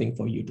or something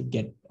for you to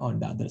get on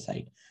the other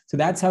side. So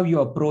that's how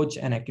you approach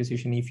an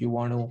acquisition. If you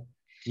want to,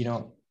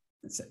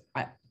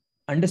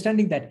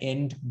 understanding that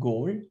end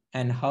goal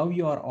and how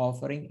you are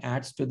offering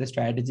adds to the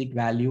strategic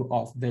value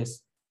of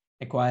this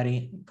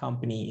acquiring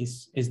company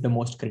is the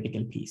most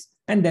critical piece.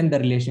 And then the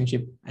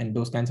relationship and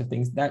those kinds of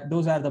things,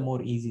 those are the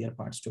more easier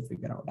parts to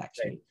figure out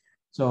actually. Right.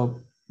 So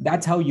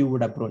that's how you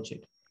would approach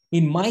it.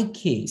 In my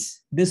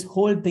case, this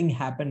whole thing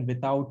happened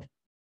without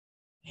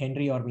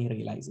Henry or me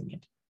realizing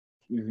it.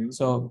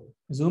 So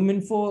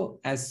ZoomInfo,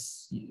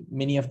 as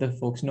many of the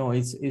folks know,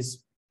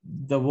 is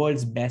the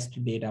world's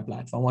best data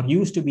platform, or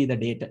used to be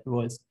the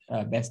world's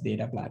best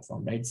data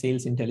platform, right?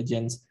 Sales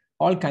intelligence,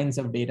 all kinds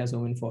of data,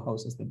 ZoomInfo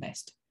houses the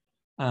best.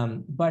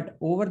 But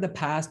over the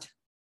past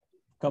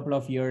couple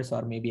of years,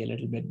 or maybe a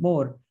little bit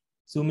more,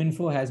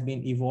 ZoomInfo has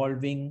been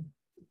evolving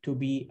to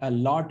be a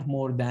lot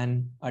more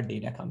than a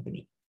data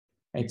company,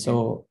 right?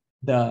 So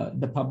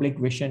the public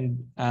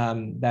vision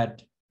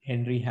that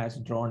Henry has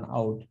drawn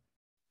out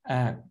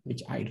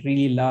which I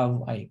really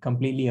love, I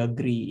completely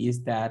agree,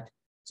 is that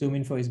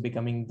ZoomInfo is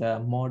becoming the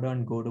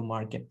modern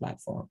go-to-market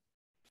platform.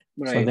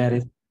 So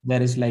Right.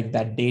 there is like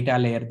that data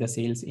layer, the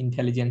sales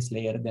intelligence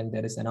layer, then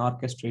there is an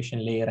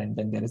orchestration layer, and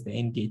then there is the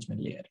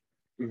engagement layer,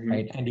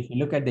 right? And if you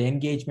look at the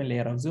engagement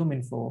layer of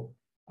ZoomInfo,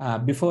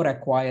 before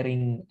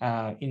acquiring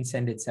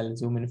Incent itself,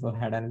 ZoomInfo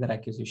had another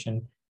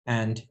acquisition,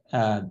 and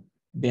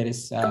there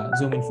is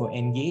ZoomInfo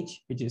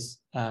Engage, which is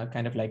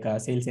kind of like a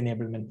sales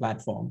enablement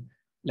platform,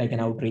 like an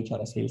outreach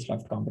or a sales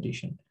draft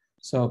competition.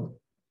 So,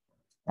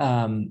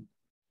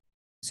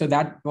 so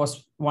that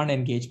was one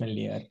engagement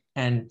layer,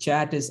 and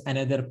chat is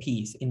another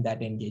piece in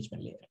that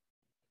engagement layer.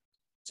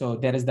 So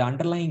there is the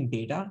underlying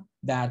data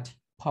that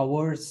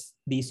powers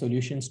these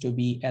solutions to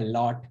be a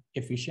lot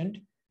efficient.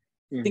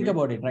 Think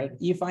about it, right?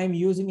 If I'm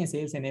using a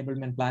sales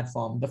enablement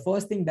platform, the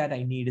first thing that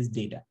I need is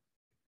data,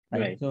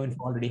 right? ZoomInfo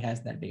already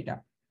has that data.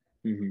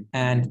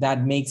 And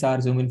that makes our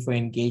ZoomInfo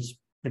Engage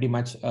pretty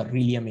much a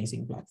really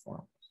amazing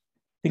platform.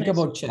 Think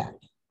about chat.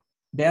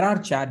 There are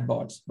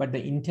chatbots, but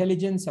the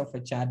intelligence of a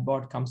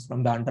chatbot comes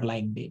from the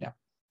underlying data.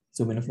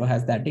 ZoomInfo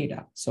has that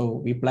data. So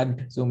we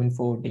plugged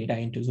ZoomInfo data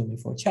into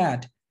ZoomInfo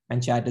chat,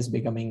 and chat is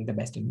becoming the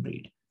best in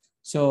breed.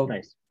 So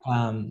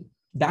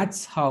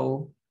that's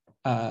how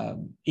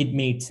it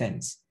made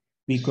sense.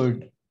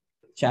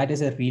 Chat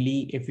is a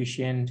really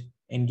efficient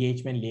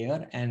engagement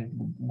layer, and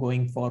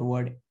going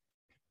forward,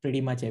 pretty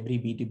much every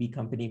B2B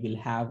company will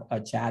have a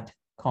chat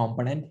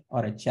component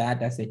or a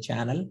chat as a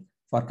channel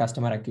for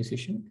customer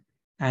acquisition.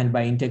 And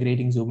by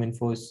integrating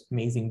ZoomInfo's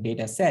amazing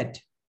data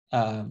set,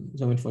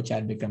 ZoomInfo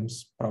Chat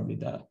becomes probably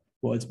the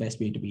world's best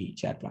B2B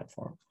chat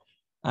platform.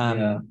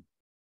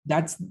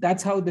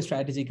 That's how the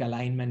strategic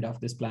alignment of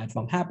this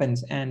platform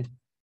happens. And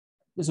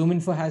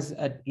ZoomInfo has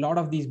a lot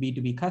of these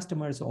B2B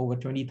customers, over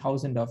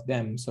 20,000 of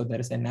them. So there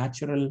is a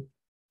natural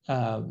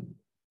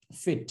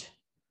fit.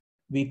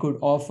 We could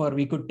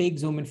take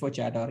ZoomInfo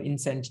Chat or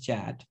Incent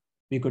Chat.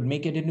 We could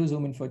make it into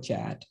ZoomInfo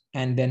Chat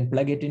and then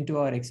plug it into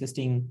our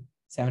existing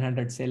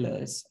 700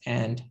 sellers,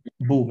 and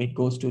boom, it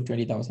goes to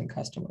 20,000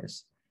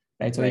 customers,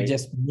 right? So it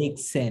just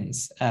makes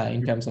sense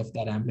in terms of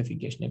that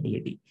amplification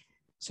ability.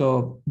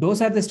 So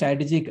those are the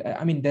strategic,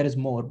 I mean, there is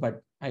more,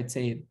 but I'd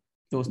say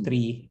those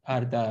three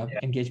are the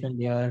engagement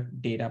layer,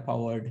 data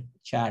powered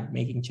chat,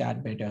 making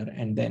chat better,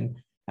 and then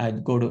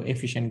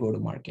efficient go to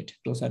market.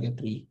 Those are the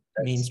three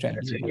main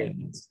strategic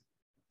alignments.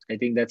 I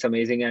think that's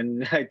amazing.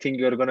 And I think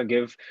you're going to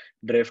give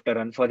Drift a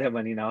run for their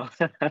money now.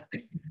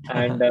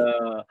 And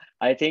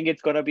I think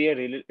it's going to be a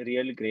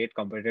really great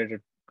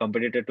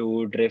competitor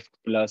to Drift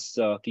plus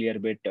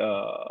Clearbit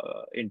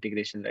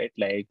integration, right?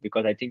 Like,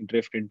 because I think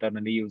Drift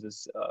internally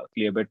uses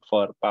Clearbit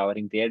for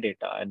powering their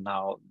data, and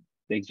now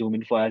like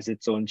ZoomInfo has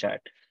its own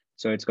chat.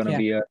 So it's going to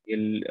be a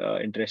real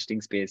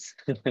interesting space.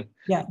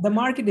 Yeah, the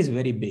market is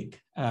very big.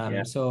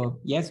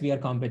 So yes, we are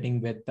competing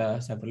with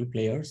several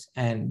players,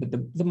 but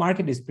the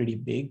market is pretty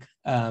big.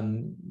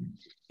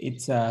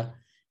 It's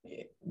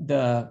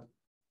the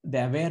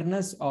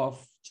awareness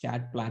of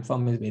chat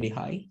platform is very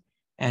high,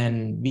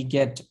 and we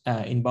get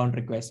inbound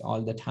requests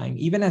all the time.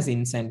 Even as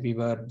Incent, we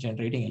were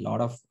generating a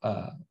lot of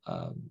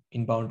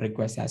inbound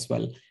requests as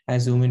well.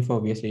 As ZoomInfo,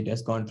 obviously, it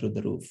has gone through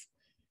the roof.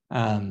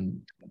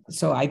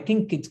 So I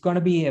think it's going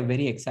to be a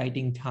very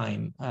exciting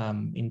time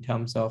in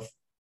terms of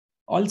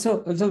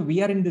also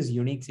we are in this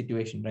unique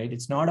situation, right?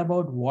 It's not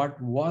about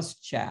what was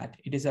chat.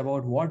 It is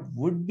about what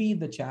would be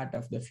the chat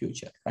of the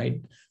future,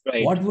 right?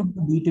 What would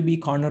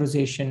B2B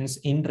conversations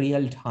in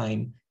real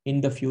time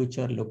in the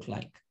future look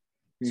like?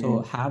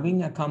 So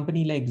having a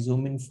company like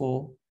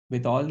ZoomInfo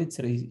with all its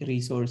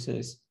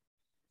resources,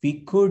 we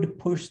could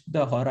push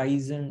the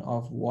horizon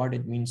of what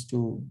it means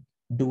to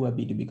do a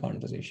B2B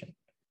conversation.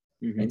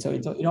 Right? So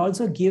it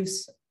also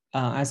gives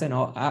us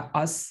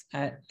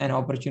an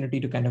opportunity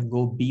to kind of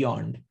go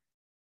beyond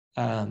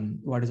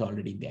what is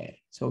already there.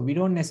 So we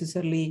don't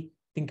necessarily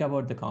think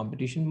about the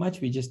competition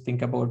much. We just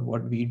think about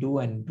what we do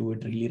and do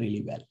it really,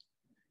 really well.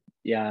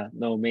 Yeah,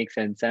 no, makes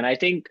sense. And I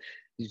think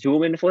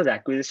ZoomInfo's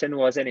acquisition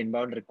was an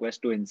inbound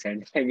request to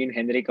Incent. I mean,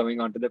 Henry coming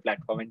onto the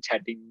platform and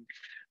chatting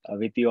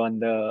with you on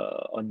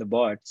the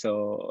bot,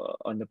 so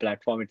on the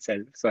platform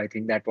itself. So I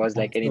think that was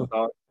like an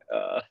inbound.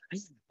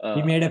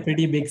 We made a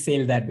pretty big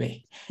sale that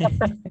way.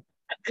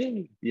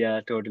 Yeah,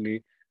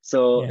 totally.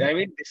 So I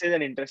mean, this is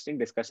an interesting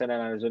discussion,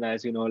 and Arjun,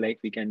 as you know, like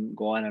we can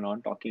go on and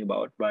on talking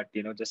about, but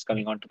just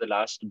coming on to the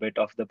last bit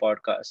of the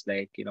podcast,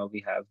 like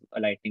we have a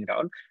lightning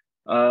round.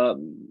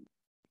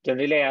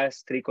 Generally, I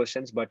ask 3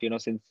 questions, but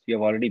since you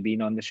have already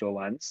been on the show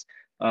once,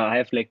 I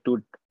have like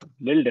 2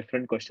 little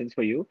different questions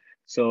for you.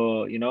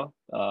 So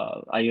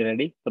are you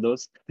ready for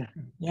those?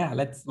 Yeah,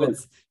 let's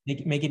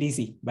make it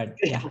easy. But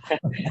yeah.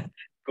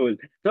 Cool.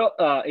 So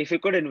if you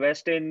could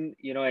invest in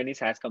any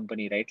SaaS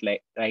company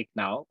right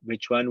now,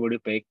 which one would you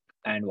pick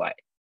and why?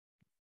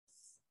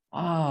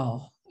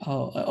 Oh,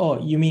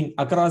 you mean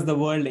across the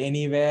world,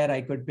 anywhere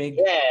I could pick?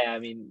 Yeah, I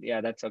mean,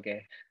 yeah, that's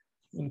okay.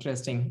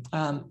 Interesting.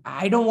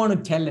 I don't want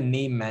to tell a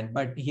name, man,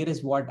 but here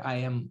is what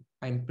I'm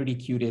pretty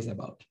curious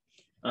about.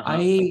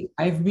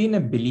 I've been a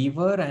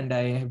believer, and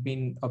I have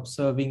been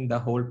observing the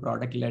whole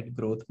product-led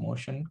growth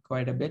motion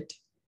quite a bit.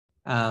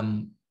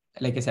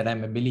 Like I said,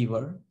 I'm a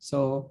believer.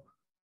 So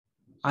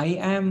I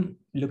am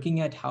looking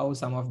at how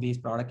some of these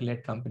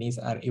product-led companies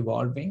are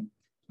evolving.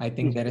 I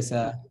think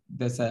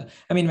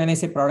I mean, when I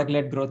say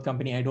product-led growth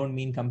company, I don't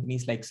mean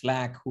companies like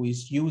Slack who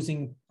is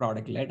using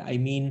product-led. I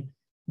mean,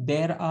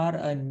 there are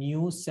a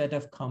new set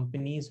of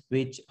companies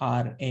which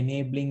are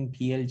enabling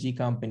PLG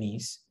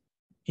companies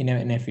in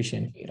an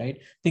efficient way, right?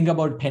 Think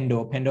about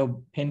Pendo.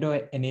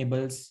 Pendo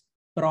enables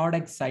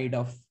product side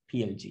of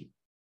PLG,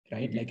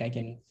 right? Like I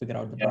can figure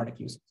out the product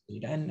use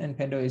state, and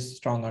Pendo is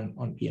strong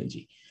on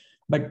PLG.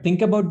 But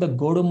think about the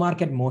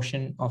go-to-market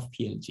motion of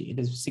PLG. It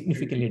is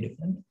significantly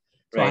different.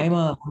 So Right.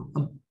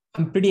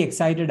 I'm pretty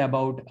excited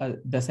about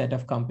the set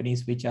of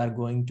companies which are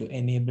going to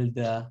enable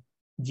the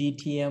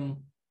GTM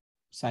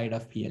side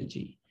of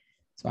PLG.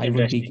 So I would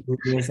be Interesting.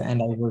 curious,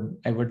 and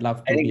I would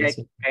love I to think be I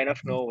associated. kind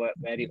of know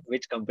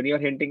which company you're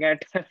hinting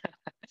at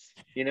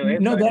in a way,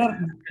 No, but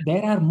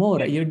there are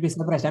more. You'd be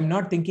surprised. I'm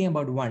not thinking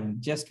about one.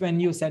 Just when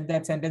you said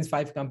that sentence,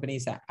 5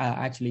 companies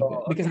actually,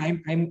 oh, because okay.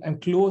 I'm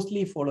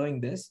closely following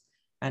this,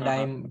 and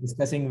Uh-huh. I'm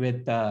discussing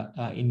with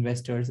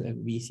investors,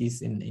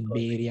 VCs in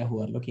Bay Area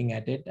who are looking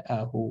at it,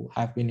 who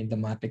have been in the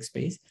martech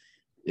space.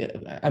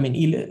 I mean,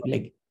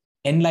 like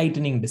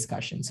enlightening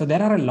discussion. So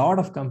there are a lot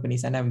of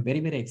companies, and I'm very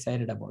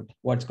excited about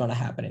what's going to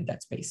happen in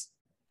that space.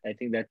 I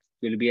think that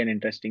will be an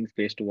interesting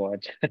space to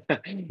watch.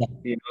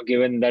 Yeah.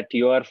 Given that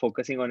you are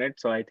focusing on it,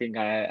 so I think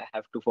I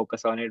have to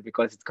focus on it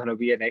because it's gonna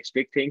be a next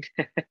big thing.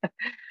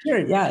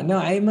 Sure. Yeah. No,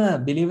 I'm a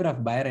believer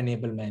of buyer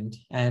enablement,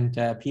 and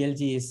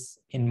PLG is,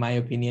 in my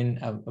opinion,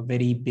 a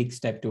very big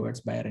step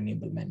towards buyer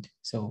enablement.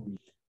 So,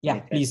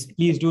 yeah, Makes sense.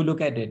 please do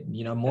look at it.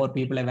 More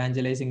people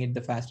evangelizing it,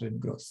 the faster it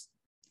grows.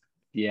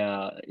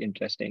 Yeah,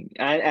 interesting.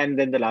 And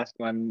then the last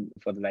one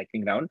for the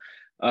lightning round.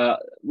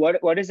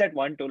 What is that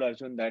one tool,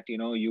 Arjun, that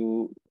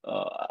you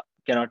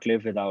cannot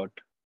live without?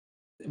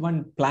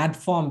 One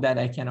platform that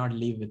I cannot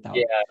live without.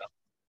 Yeah.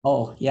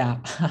 Oh,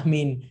 yeah. I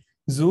mean,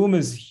 Zoom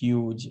is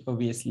huge,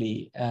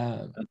 obviously.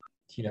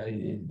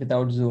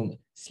 Without Zoom,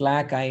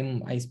 Slack,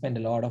 I spend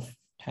a lot of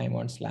time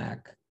on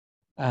Slack.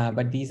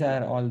 But these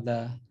are all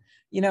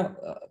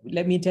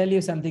let me tell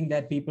you something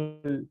that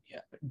people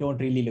don't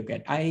really look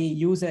at. I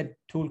use a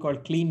tool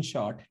called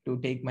CleanShot to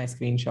take my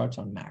screenshots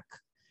on Mac.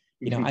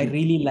 I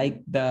really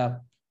like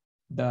the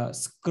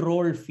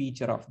scroll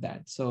feature of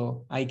that.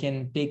 So I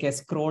can take a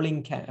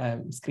scrolling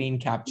screen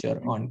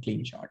capture on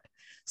CleanShot.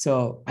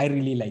 So I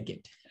really like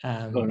it,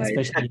 Oh, nice.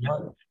 especially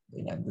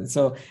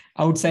so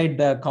outside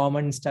the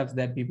common stuff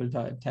that people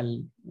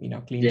tell, Yeah.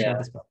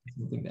 CleanShot is probably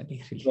something that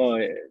you really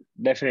No,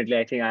 definitely.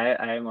 I think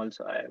I am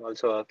also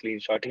a clean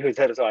shot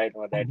user, so I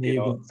know that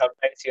amazing.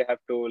 sometimes you have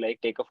to like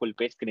take a full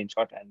page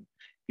screenshot and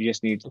you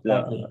just need the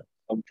Exactly.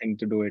 something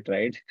to do it,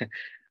 right?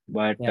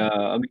 But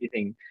Yeah.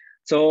 amazing.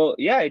 So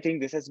yeah, I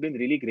think this has been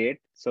really great.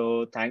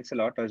 So thanks a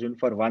lot, Arjun,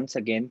 for once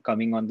again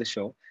coming on the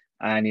show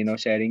and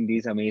sharing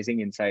these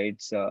amazing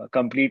insights,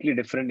 completely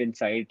different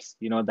insights,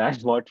 than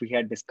what we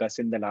had discussed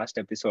in the last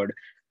episode.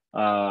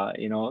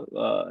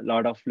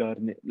 Lot of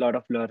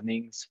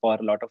learnings for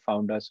a lot of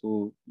founders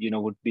who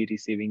would be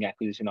receiving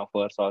acquisition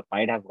offers or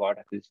might have got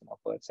acquisition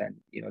offers, and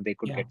they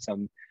could Yeah. get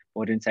some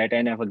more insight.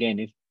 And again,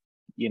 if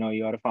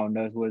you're a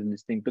founder who is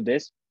listening to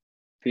this,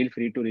 feel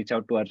free to reach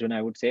out to Arjun,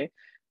 I would say.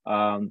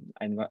 I'm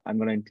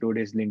going to include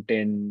his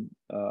LinkedIn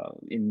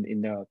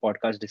in the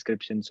podcast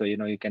description, so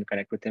you can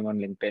connect with him on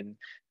LinkedIn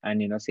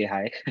and say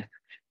hi.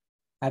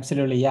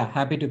 Absolutely. Yeah.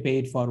 Happy to pay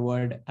it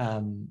forward.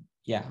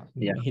 Yeah.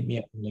 Yeah, Hit me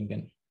up on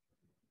LinkedIn.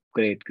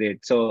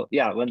 great. So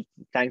yeah, well,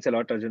 thanks a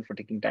lot, Arjun, for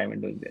taking time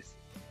and doing this.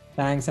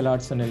 Thanks a lot,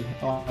 Sunil.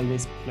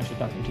 Always a pleasure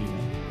talking to you,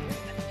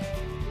 man.